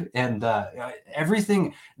 Diebeard. And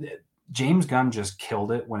everything, James Gunn just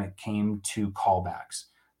killed it when it came to callbacks.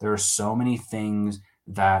 There are so many things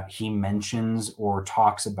that he mentions or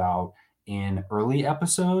talks about in early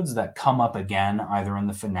episodes that come up again, either in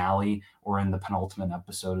the finale or in the penultimate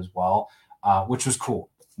episode as well, which was cool.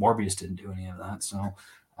 Morbius didn't do any of that. So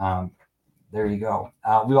there you go.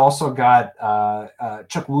 We also got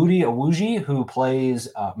Chukwudi Awuji, who plays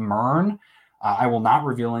Myrn. I will not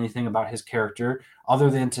reveal anything about his character other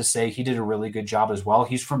than to say he did a really good job as well.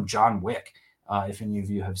 He's from John Wick, if any of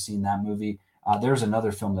you have seen that movie. There's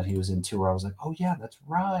another film that he was in too where I was like, oh, yeah, that's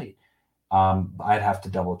right. I'd have to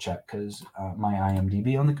double check because my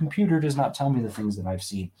IMDb on the computer does not tell me the things that I've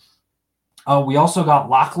seen. We also got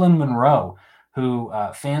Lachlan Monroe, who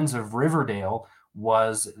fans of Riverdale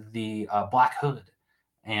was the Black Hood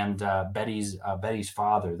and Betty's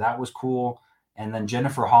father. That was cool. And then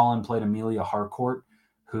Jennifer Holland played Amelia Harcourt,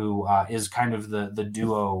 who is kind of the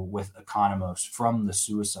duo with Economos from the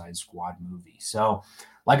Suicide Squad movie. So,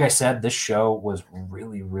 like I said, this show was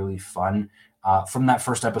really, really fun. From that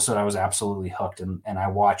first episode, I was absolutely hooked, and I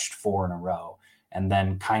watched 4 in a row, and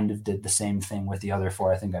then kind of did the same thing with the other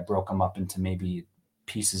 4. I think I broke them up into maybe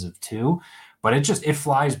pieces of 2, but it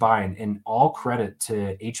flies by, and all credit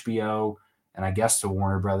to HBO and I guess to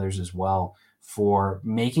Warner Brothers as well for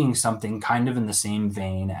making something kind of in the same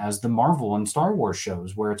vein as the Marvel and Star Wars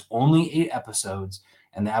shows, where it's only 8 episodes,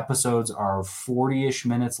 and the episodes are 40-ish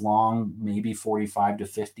minutes long, maybe 45 to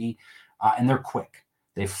 50, and they're quick.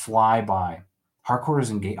 They fly by. Harcourt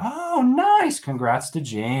is engaged. Oh, nice. Congrats to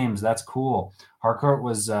James. That's cool. Harcourt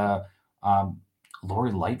was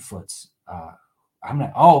Lori Lightfoot's.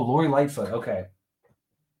 Lori Lightfoot. Okay.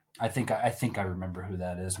 I think I remember who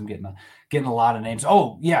that is. I'm getting a lot of names.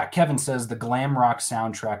 Oh, yeah. Kevin says the glam rock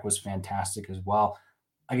soundtrack was fantastic as well.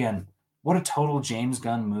 Again, what a total James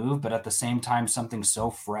Gunn move, but at the same time, something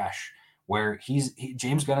so fresh where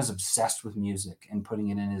James Gunn is obsessed with music and putting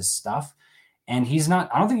it in his stuff. And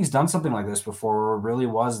I don't think he's done something like this before, where it really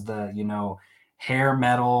was the, hair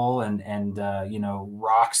metal and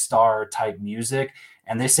rock star type music.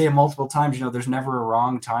 And they say it multiple times, there's never a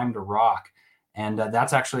wrong time to rock. And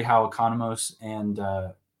that's actually how Economos and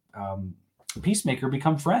Peacemaker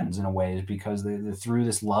become friends in a way, because they're through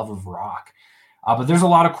this love of rock. But there's a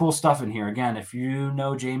lot of cool stuff in here. Again, if you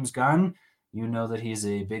know James Gunn, you know that he's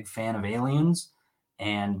a big fan of aliens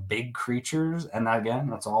and big creatures. And again,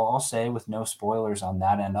 that's all I'll say with no spoilers on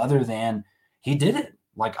that end, other than he did it.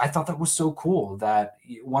 Like, I thought that was so cool that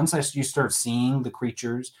once you start seeing the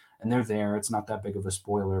creatures and they're there, it's not that big of a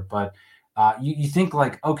spoiler, but you think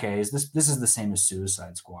like, okay, this is the same as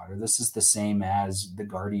Suicide Squad, or this is the same as the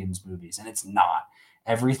Guardians movies, and it's not.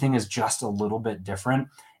 Everything is just a little bit different,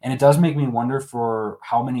 and it does make me wonder for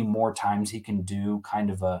how many more times he can do kind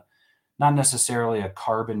of a, not necessarily a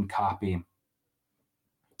carbon copy.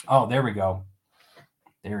 Oh, there we go.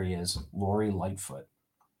 There he is, Lori Lightfoot.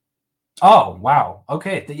 Oh, wow.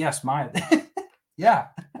 Okay, yes, mine. Yeah,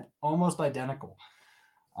 almost identical.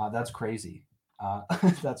 That's crazy.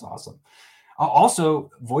 That's awesome. Also,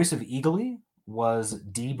 voice of Eagly was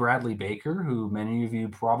D. Bradley Baker, who many of you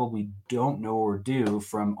probably don't know or do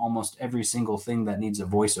from almost every single thing that needs a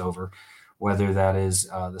voiceover, whether that is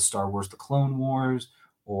the Star Wars, the Clone Wars,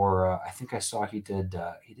 or I think I saw he did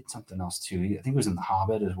something else too. I think he was in The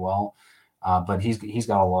Hobbit as well, but he's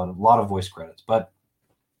got a lot of voice credits. But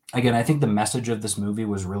again, I think the message of this movie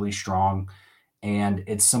was really strong, and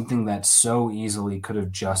it's something that so easily could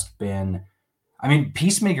have just been. I mean,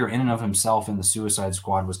 Peacemaker in and of himself in the Suicide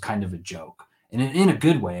Squad was kind of a joke, and in a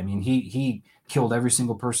good way. I mean, he killed every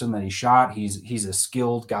single person that he shot. He's a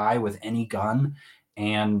skilled guy with any gun,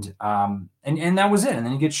 and that was it. And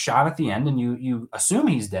then he gets shot at the end, and you assume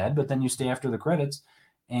he's dead, but then you stay after the credits,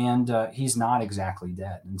 and he's not exactly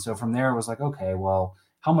dead. And so from there, it was like, okay, well,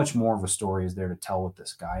 how much more of a story is there to tell with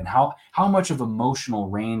this guy, and how much of emotional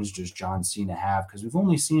range does John Cena have? Because we've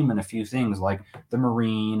only seen him in a few things like The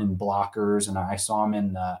Marine and Blockers, and I saw him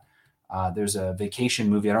in there's a vacation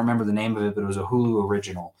movie. I don't remember the name of it, but it was a Hulu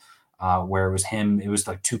original where it was him. It was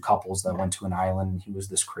like 2 couples that went to an island, and he was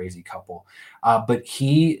this crazy couple. But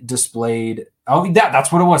he displayed. Oh,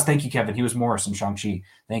 that's what it was. Thank you, Kevin. He was Morris in Shang-Chi.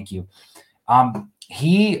 Thank you.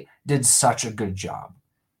 He did such a good job.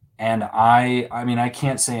 And I mean, I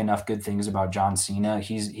can't say enough good things about John Cena.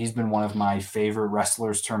 He's been one of my favorite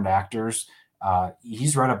wrestlers turned actors.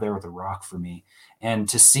 He's right up there with The Rock for me. And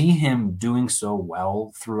to see him doing so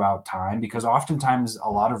well throughout time, because oftentimes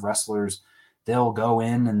a lot of wrestlers, they'll go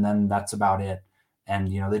in and then that's about it. And,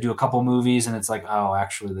 they do a couple movies and it's like, oh,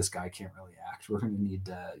 actually, this guy can't really act. We're going to need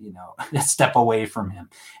to, step away from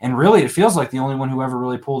him. And really, it feels like the only one who ever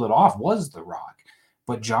really pulled it off was The Rock.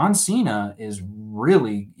 But John Cena is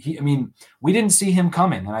really, we didn't see him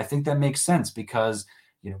coming. And I think that makes sense because,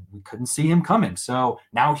 we couldn't see him coming. So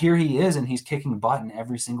now here he is, and he's kicking butt in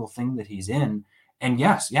every single thing that he's in. And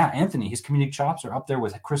yes, yeah, Anthony, his comedic chops are up there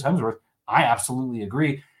with Chris Hemsworth. I absolutely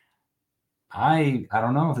agree. I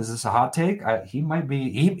don't know if this is a hot take. He might be.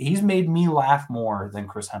 He's made me laugh more than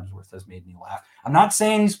Chris Hemsworth has made me laugh. I'm not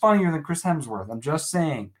saying he's funnier than Chris Hemsworth. I'm just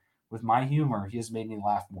saying with my humor, he has made me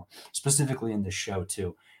laugh more. Specifically in this show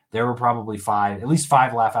too. There were probably at least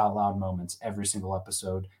five laugh out loud moments every single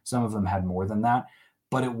episode. Some of them had more than that,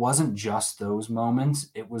 but it wasn't just those moments.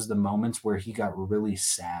 It was the moments where he got really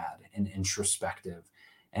sad and introspective.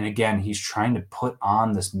 And again, he's trying to put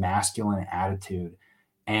on this masculine attitude.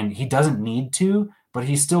 And he doesn't need to, but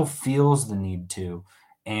he still feels the need to.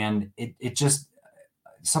 And it just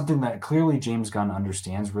something that clearly James Gunn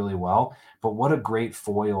understands really well. But what a great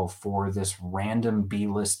foil for this random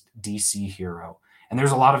B-list DC hero. And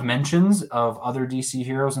there's a lot of mentions of other DC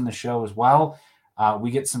heroes in the show as well.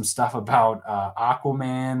 We get some stuff about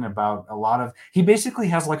Aquaman, about a lot of... He basically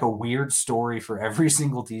has like a weird story for every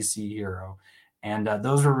single DC hero. And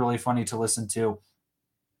those are really funny to listen to.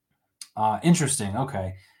 Interesting.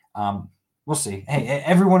 Okay. We'll see. Hey,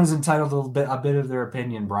 everyone is entitled to a bit of their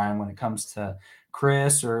opinion, Brian, when it comes to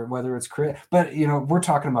Chris or whether it's Chris. But, we're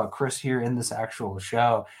talking about Chris here in this actual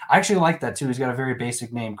show. I actually like that, too. He's got a very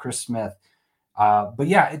basic name, Chris Smith. But,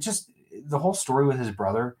 yeah, it just the whole story with his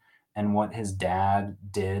brother and what his dad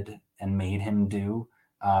did and made him do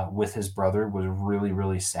with his brother was really,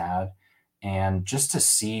 really sad. And just to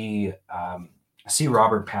see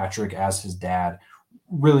Robert Patrick as his dad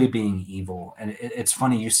really being evil. And it's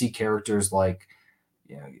funny, you see characters like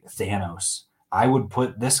Thanos. I would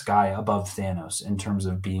put this guy above Thanos in terms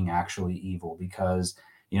of being actually evil because,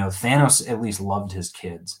 Thanos at least loved his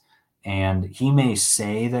kids. And he may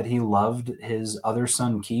say that he loved his other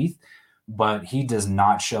son, Keith, but he does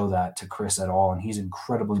not show that to Chris at all. And he's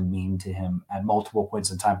incredibly mean to him at multiple points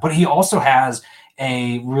in time. But he also has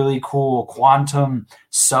a really cool quantum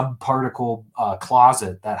subparticle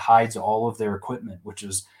closet that hides all of their equipment, which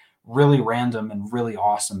is really random and really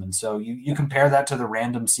awesome. And so you compare that to the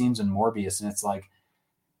random scenes in Morbius, and it's like,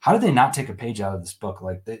 how did they not take a page out of this book?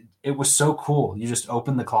 Like, it was so cool. You just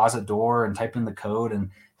open the closet door and type in the code, and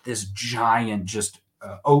this giant just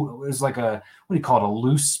it was like what do you call it? A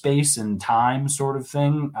loose space and time sort of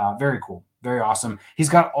thing. Very cool. Very awesome. He's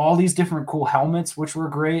got all these different cool helmets, which were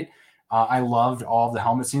great. I loved all of the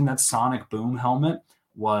helmet scene. That Sonic Boom helmet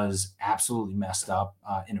was absolutely messed up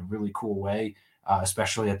in a really cool way,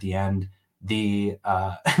 especially at the end. The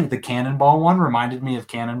Cannonball one reminded me of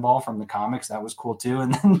Cannonball from the comics. That was cool too.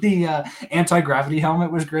 And then the anti-gravity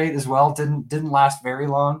helmet was great as well. Didn't last very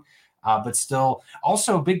long. But still,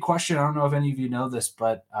 also a big question. I don't know if any of you know this,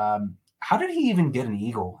 but how did he even get an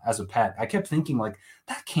eagle as a pet? I kept thinking like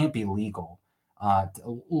that can't be legal,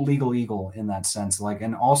 legal in that sense. Like,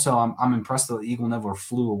 and also I'm impressed that the eagle never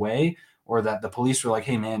flew away, or that the police were like,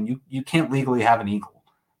 "Hey man, you can't legally have an eagle.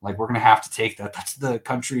 Like we're gonna have to take that. That's the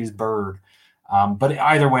country's bird." But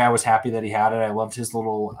either way, I was happy that he had it. I loved his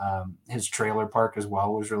little his trailer park as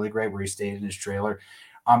well. It was really great where he stayed in his trailer.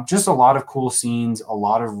 Just a lot of cool scenes, a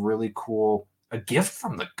lot of really cool, a gift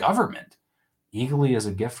from the government. Eagerly as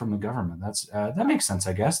a gift from the government. That makes sense,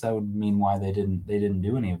 I guess. That would mean why they didn't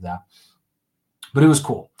do any of that. But it was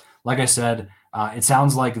cool. Like I said, it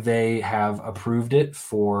sounds like they have approved it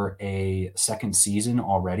for a second season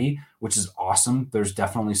already, which is awesome. There's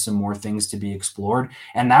definitely some more things to be explored.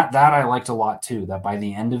 And that I liked a lot too, that by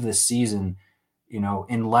the end of this season,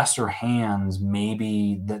 in lesser hands,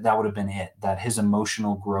 maybe that would have been it, that his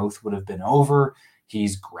emotional growth would have been over.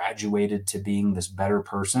 He's graduated to being this better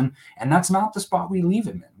person. And that's not the spot we leave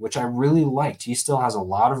him in, which I really liked. He still has a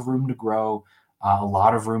lot of room to grow, a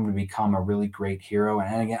lot of room to become a really great hero.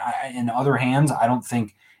 And again, in other hands, I don't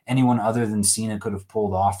think anyone other than Cena could have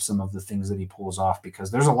pulled off some of the things that he pulls off,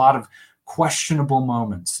 because there's a lot of questionable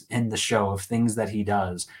moments in the show of things that he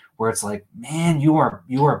does where it's like, man, you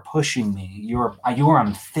are pushing me. You are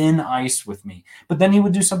on thin ice with me. But then he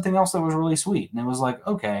would do something else that was really sweet. And it was like,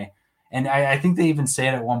 okay. And I think they even say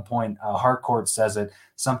it at one point, Harcourt says it,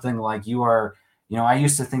 something like, you are, I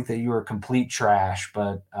used to think that you were complete trash,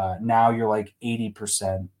 but now you're like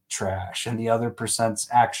 80% trash. And the other percent's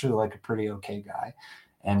actually like a pretty okay guy.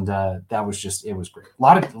 And that was just, it was great.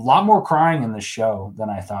 A lot more crying in this show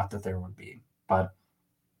than I thought that there would be. But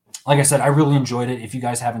like I said, I really enjoyed it. If you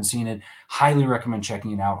guys haven't seen it, highly recommend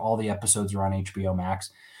checking it out. All the episodes are on HBO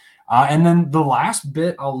Max. And then the last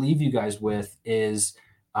bit I'll leave you guys with is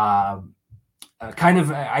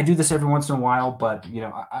I do this every once in a while, but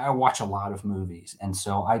I watch a lot of movies, and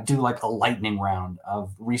so I do like a lightning round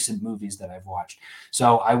of recent movies that I've watched.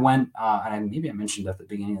 So I went, and maybe I mentioned at the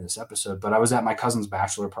beginning of this episode, but I was at my cousin's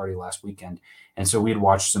bachelor party last weekend, and so we had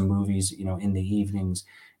watched some movies, in the evenings,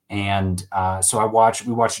 and so we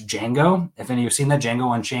watched Django. If any of you've seen that,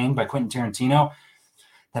 Django Unchained by Quentin Tarantino.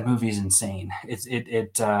 That movie is insane.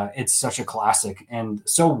 It's such a classic and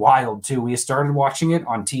so wild too. We started watching it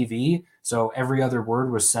on TV, so every other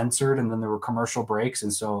word was censored, and then there were commercial breaks,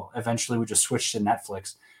 and so eventually we just switched to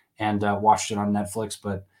Netflix and watched it on Netflix.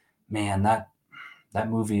 But man, that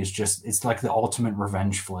movie is it's like the ultimate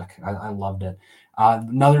revenge flick. I loved it.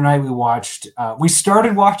 Another night we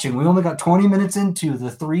started watching. We only got 20 minutes into the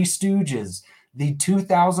Three Stooges, the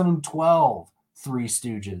 2012 Three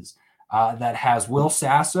Stooges. That has Will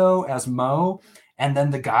Sasso as Mo, and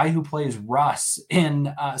then the guy who plays Russ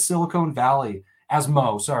in Silicon Valley as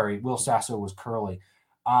Mo. Sorry, Will Sasso was Curly.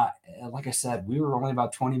 Like I said, we were only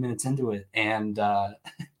about 20 minutes into it, and I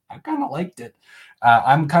kind of liked it.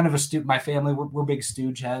 I'm kind of my family, we're big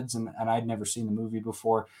Stooge heads, and I'd never seen the movie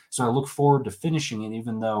before, so I look forward to finishing it,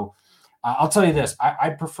 even though I'll tell you this, I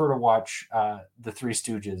prefer to watch the Three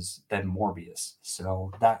Stooges than Morbius,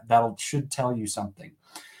 so that'll should tell you something.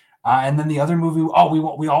 And then the other movie,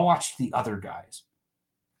 we all watched The Other Guys.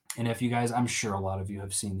 And if you guys, I'm sure a lot of you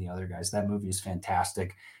have seen The Other Guys. That movie is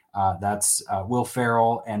fantastic. That's Will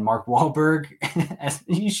Ferrell and Mark Wahlberg as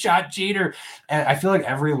he shot Jeter. And I feel like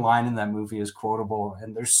every line in that movie is quotable,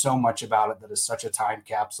 and there's so much about it that is such a time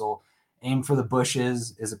capsule. Aim for the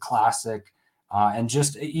Bushes is a classic. And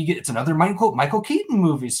just it's another Michael Keaton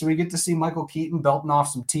movie. So we get to see Michael Keaton belting off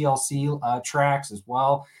some TLC tracks as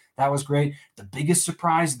well. That was great. The biggest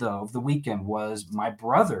surprise, though, of the weekend was my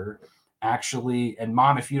brother actually, and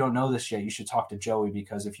Mom, if you don't know this yet, you should talk to Joey,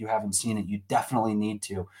 because if you haven't seen it, you definitely need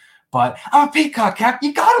to. But I'm a peacock, Cap.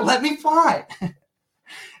 You got to let me fly.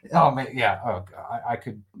 Oh, man. Yeah. Oh, God. I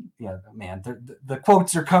could. Yeah, man. The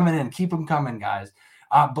quotes are coming in. Keep them coming, guys.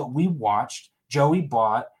 But Joey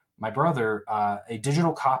bought my brother a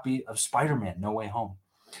digital copy of Spider-Man No Way Home.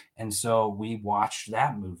 And so we watched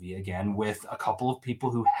that movie again with a couple of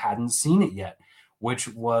people who hadn't seen it yet, which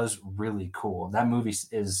was really cool. That movie's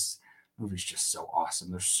just so awesome.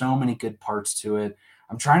 There's so many good parts to it.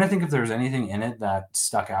 I'm trying to think if there's anything in it that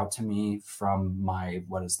stuck out to me from my,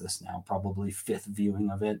 what is this now, probably fifth viewing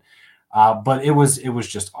of it. But it was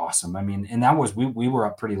just awesome. I mean, and that was, we were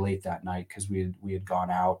up pretty late that night because we had gone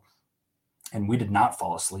out. And we did not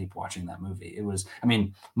fall asleep watching that movie. It was, I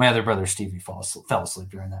mean, my other brother Stevie fell asleep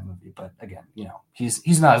during that movie. But again,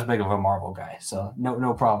 he's not as big of a Marvel guy, so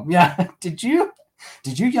no problem. Yeah, did you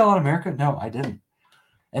yell at America? No, I didn't.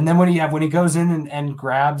 And then when he goes in and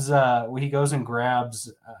grabs Mark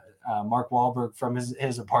Wahlberg from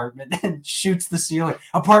his apartment and shoots the ceiling,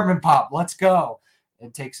 apartment pop, let's go.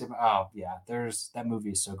 It takes him. Oh yeah, that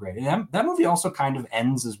movie is so great. And that movie also kind of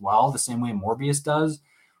ends as well, the same way Morbius does,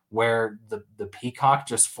 where the peacock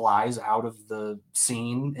just flies out of the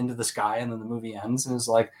scene into the sky, and then the movie ends, and it's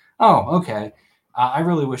like, oh, okay. I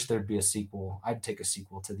really wish there'd be a sequel. I'd take a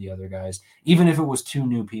sequel to The Other Guys, even if it was two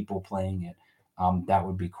new people playing it. That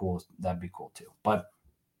would be cool. That'd be cool too. But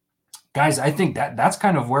guys, I think that's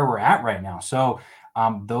kind of where we're at right now. So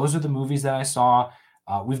those are the movies that I saw.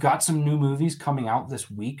 We've got some new movies coming out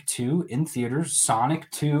this week too in theaters.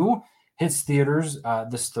 Sonic 2 hits theaters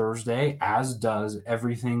this Thursday, as does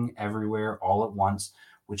Everything Everywhere All at Once,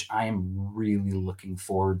 which I am really looking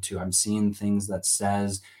forward to. I'm seeing things that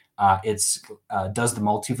says it's does the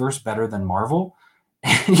multiverse better than Marvel.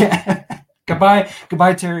 Yeah. Goodbye,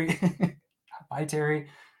 Terry. Bye, Terry.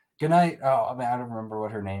 Good night. Oh, I mean, I don't remember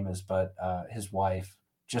what her name is, but his wife,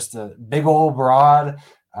 just a big old broad,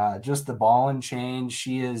 just the ball and chain.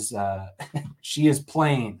 She is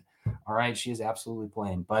plain. All right, she is absolutely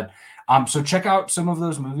plain. But so check out some of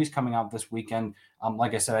those movies coming out this weekend.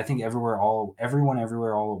 Like I said, I think Everyone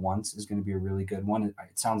Everywhere All at Once is going to be a really good one. It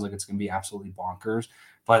sounds like it's going to be absolutely bonkers,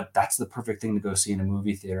 but that's the perfect thing to go see in a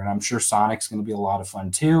movie theater. And I'm sure Sonic's going to be a lot of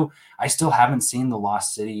fun too. I still haven't seen The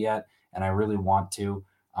Lost City yet, and I really want to.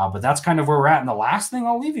 But that's kind of where we're at. And the last thing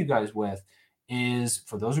I'll leave you guys with is,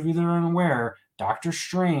 for those of you that are unaware, Doctor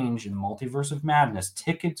Strange and the Multiverse of Madness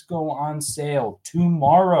tickets go on sale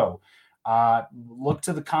tomorrow. Look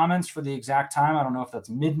to the comments for the exact time. I don't know if that's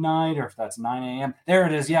midnight or if that's 9 a.m. There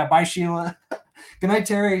it is. Yeah. Bye, Sheila. Good night,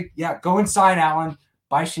 Terry. Yeah. Go inside, Alan.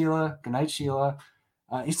 Bye, Sheila. Good night, Sheila.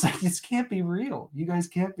 He's like, this can't be real. You guys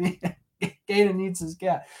can't be. Gator needs his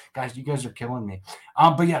cat. Guys, you guys are killing me.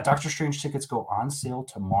 But yeah, Doctor Strange tickets go on sale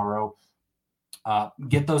tomorrow.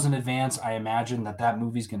 Get those in advance. I imagine that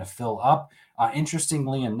movie's going to fill up.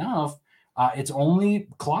 Interestingly enough, It's only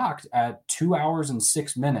clocked at 2 hours and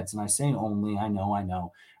 6 minutes. And I say only, I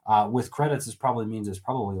know. With credits, this probably means it's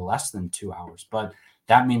probably less than 2 hours, but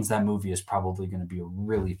that means that movie is probably going to be a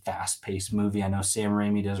really fast-paced movie. I know Sam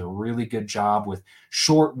Raimi does a really good job with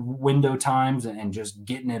short window times and just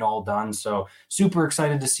getting it all done. So super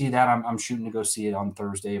excited to see that. I'm shooting to go see it on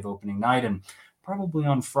Thursday of opening night and probably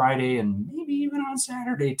on Friday and maybe even on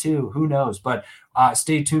Saturday too. Who knows? But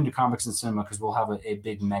stay tuned to Comics and Cinema because we'll have a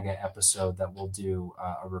big mega episode that we'll do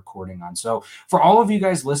a recording on. So for all of you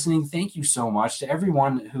guys listening, thank you so much. To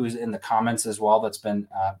everyone who is in the comments as well that's been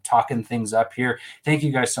talking things up here. Thank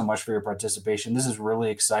you guys so much for your participation. This is really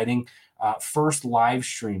exciting. First live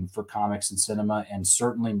stream for Comics and Cinema, and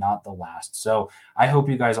certainly not the last. So I hope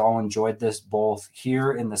you guys all enjoyed this, both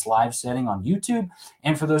here in this live setting on YouTube,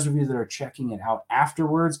 and for those of you that are checking it out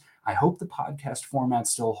afterwards, I hope the podcast format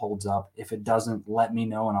still holds up. If it doesn't, let me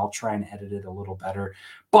know, and I'll try and edit it a little better.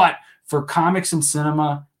 But for Comics and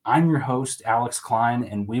Cinema, I'm your host, Alex Klein,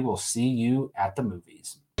 and we will see you at the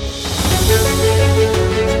movies.